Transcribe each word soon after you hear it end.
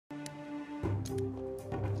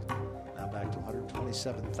Now back to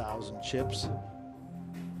 127,000 chips.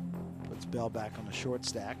 Puts Bell back on the short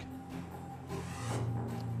stack.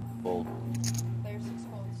 Fold.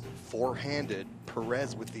 Four-handed,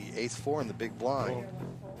 Perez with the ace-4 in the big blind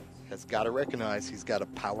has got to recognize he's got a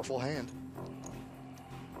powerful hand.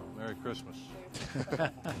 Merry Christmas.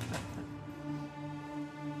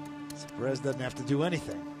 So Perez doesn't have to do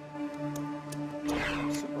anything.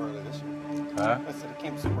 Super early this year. Huh? I said it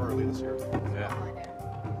came super early this year. Yeah.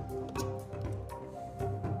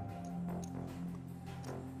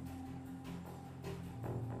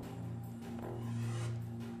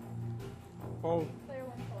 Oh.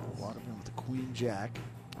 Waterman with the queen jack.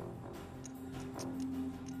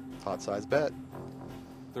 Pot size bet.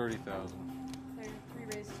 30,000. 3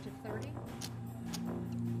 raises to 30.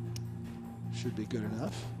 Should be good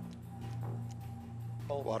enough.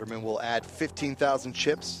 Waterman will add 15,000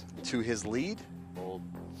 chips to his lead. Fold.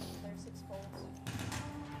 There's 6 folds.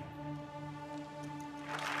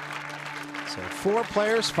 So 4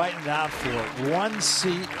 players fighting it out for 1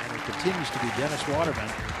 seat, and it continues to be Dennis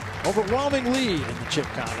Waterman. Overwhelming lead in the chip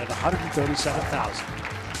count at 137,000.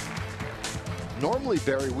 Normally,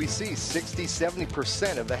 Barry, we see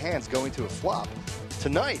 60–70% of the hands going to a flop.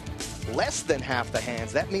 Tonight, less than half the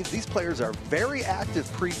hands. That means these players are very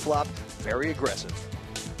active pre-flop, very aggressive.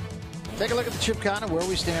 Take a look at the chip count and where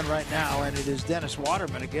we stand right now, and it is Dennis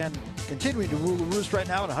Waterman again continuing to rule the roost right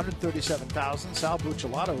now at 137,000. Sal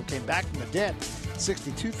Buccellato, who came back from the dead,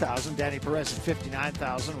 62,000. Danny Perez at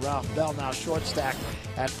 59,000. Ralph Bell now short stack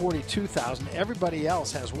at 42,000. Everybody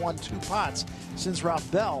else has won 2 pots since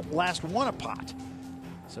Ralph Bell last won a pot.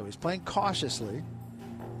 So he's playing cautiously,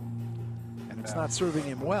 and it's not serving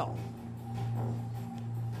him well.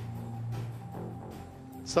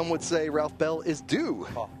 Some would say Ralph Bell is due.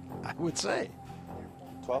 Oh. I would say.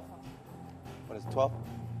 12? What is it, 12?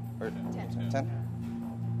 Or 10?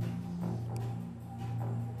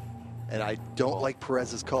 And I don't like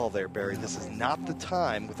Perez's call there, Barry. This is not the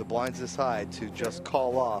time with the blinds this high to just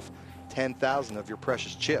call off 10,000 of your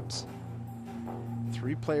precious chips.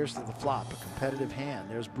 3 players to the flop, a competitive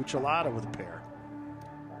hand. There's Buccellato with a pair.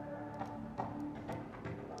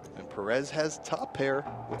 And Perez has top pair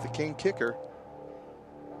with the king kicker.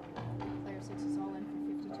 Player 6 is all in for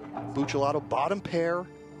 52,000. Buccellato bottom pair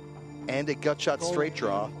and a gut shot straight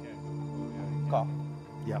draw. Call.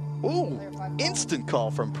 Yep. Ooh, instant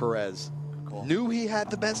call from Perez. Knew he had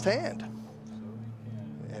the best hand.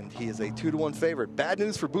 And he is a 2-to-1 favorite. Bad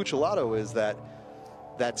news for Buccellato is that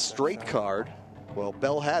straight card, well,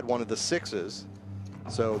 Bell had one of the 6s.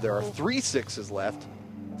 So there are 3 6s left,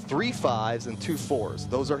 3 5s, and 2 4s.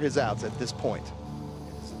 Those are his outs at this point.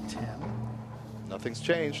 10. Nothing's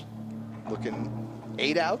changed. Looking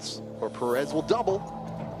 8 outs, or Perez will double.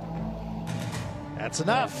 That's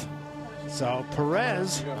enough. So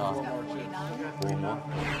Perez, 49.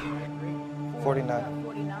 49.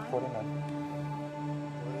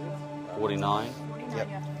 49. Yep.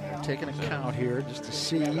 taking a count here just to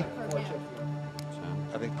see.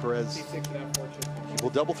 I think Perez will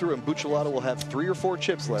double through, and Buccellato will have 3 or 4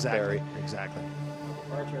 chips left, Barry. Exactly.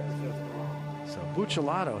 So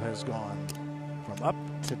Buccellato has gone from up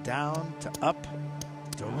to down to up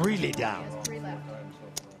to really down.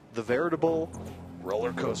 The veritable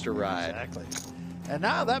roller coaster ride. Exactly. And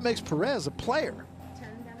now that makes Perez a player.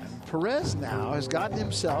 And Perez now has gotten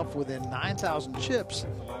himself within 9,000 chips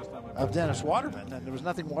of Dennis Waterman, and there was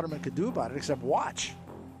nothing Waterman could do about it except watch.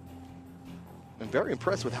 I'm very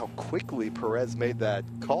impressed with how quickly Perez made that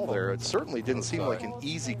call there. It certainly didn't seem like an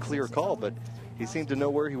easy, clear call, but he seemed to know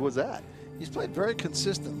where he was at. He's played very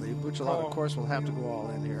consistently. Buccellato, of course, will have to go all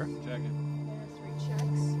in here.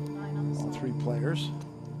 All 3 players.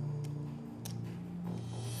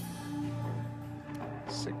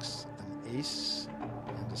 6, an ace,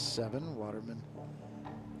 and a 7. Waterman,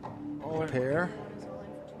 a pair.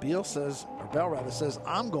 Beal says, or Bell rather says,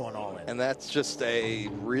 I'm going all in. And that's just a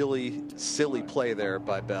really silly play there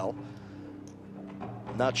by Bell.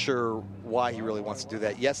 Not sure why he really wants to do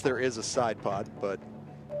that. Yes, there is a side pot, but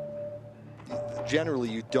generally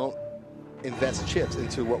you don't invest chips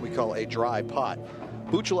into what we call a dry pot.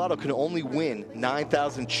 Buccellato can only win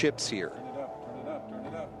 9,000 chips here. Turn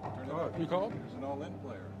it up. You called? He's an all-in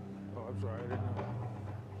player. Oh, I'm sorry. I didn't know.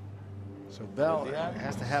 So Bell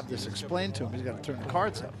has to have this explained to him. He's got to turn the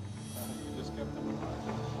cards up.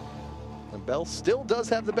 And Bell still does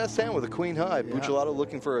have the best hand with a queen high. Yeah. Buccellato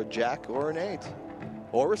looking for a jack or an 8.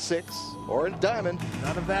 Or a 6. Or a diamond.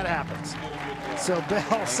 None of that happens. So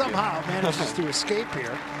Bell somehow manages to escape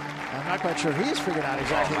here. I'm not quite sure he's figured out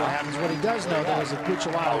exactly what happens. What he does know, though, is that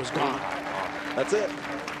Buccellato is gone. That's it.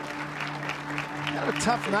 That of a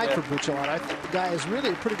tough night for Buccellato. I think the guy is really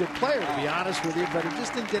a pretty good player, to be honest with you, but he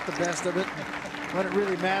just didn't get the best of it. When it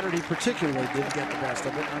really mattered, he particularly didn't get the best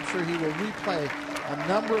of it. I'm sure he will replay a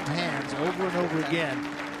number of hands over and over again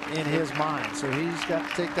in his mind. So he's got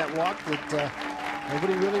to take that walk that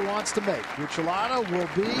nobody really wants to make. Buccellato will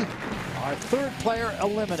be our third player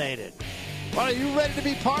eliminated. Well, are you ready to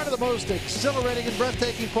be part of the most exhilarating and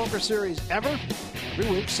breathtaking poker series ever?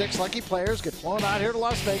 Every week, 6 lucky players get flown out here to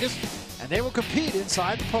Las Vegas, and they will compete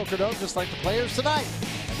inside the Poker Dome just like the players tonight.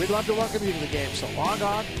 And we'd love to welcome you to the game, so log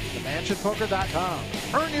on to mansionpoker.com.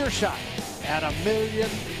 Earn your shot at $1 million.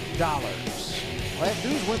 All I have to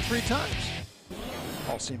do is win 3 times.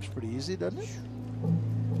 All seems pretty easy, doesn't it?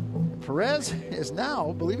 Perez is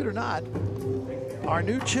now, believe it or not, our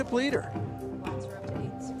new chip leader. Blinds are up to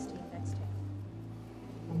 816 next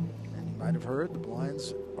hand. And you might have heard the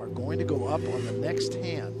blinds are going to go up on the next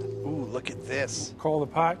hand. Ooh, look at this. Call the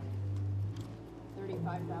pot.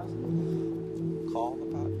 35,000. Call the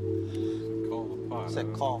pot. Call the pot. Said I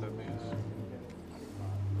don't know call. what that means.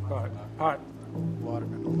 Pot.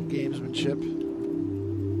 Waterman, a little gamesmanship.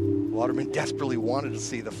 Waterman desperately wanted to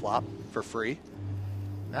see the flop for free.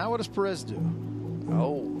 Now what does Perez do?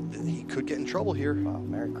 Oh, he could get in trouble here. Wow,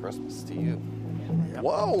 Merry Christmas to you. Yep.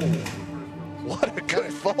 Whoa. What a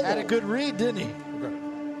good fold. Had a good read, didn't he?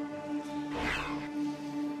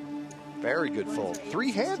 Very good fold.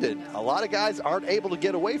 3-handed. A lot of guys aren't able to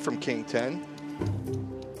get away from King 10.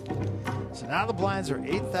 So now the blinds are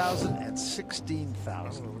 8,000 and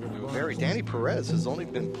 16,000. Danny Perez has only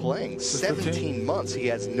been playing 17 months. He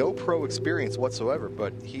has no pro experience whatsoever,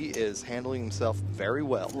 but he is handling himself very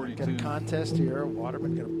well. Got a contest here.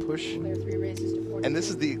 Waterman going to push. Player 3 raises to 40. And this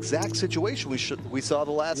is the exact situation we saw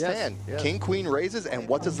the last hand. Yes. King, queen raises, and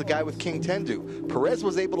what does the guy with King 10 do? Perez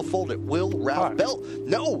was able to fold it. Will Ralph Bell?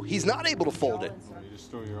 No, he's not able to fold it. You just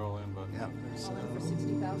throw your all in button. Yeah. All in for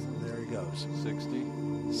 60,000. There he goes. 60.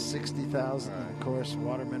 60,000. And of course,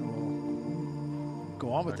 Waterman will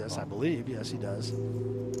go on with this, I believe. Yes, he does.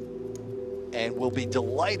 And we'll be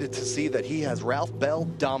delighted to see that he has Ralph Bell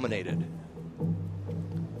dominated.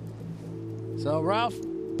 So Ralph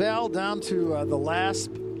Bell down to the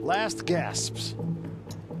last gasps.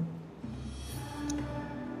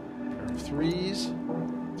 Pair of threes.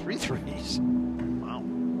 3 threes. Wow.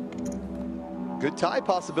 Good tie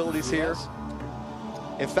possibilities here.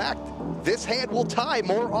 In fact, this hand will tie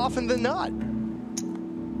more often than not.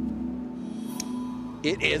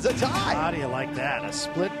 It is a tie. How do you like that? A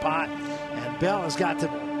split pot. And Bell has got to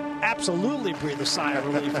absolutely breathe a sigh of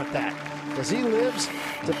relief at that, because he lives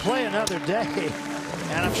to play another day.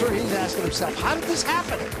 And I'm sure he's asking himself, how did this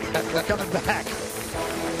happen? We're coming back.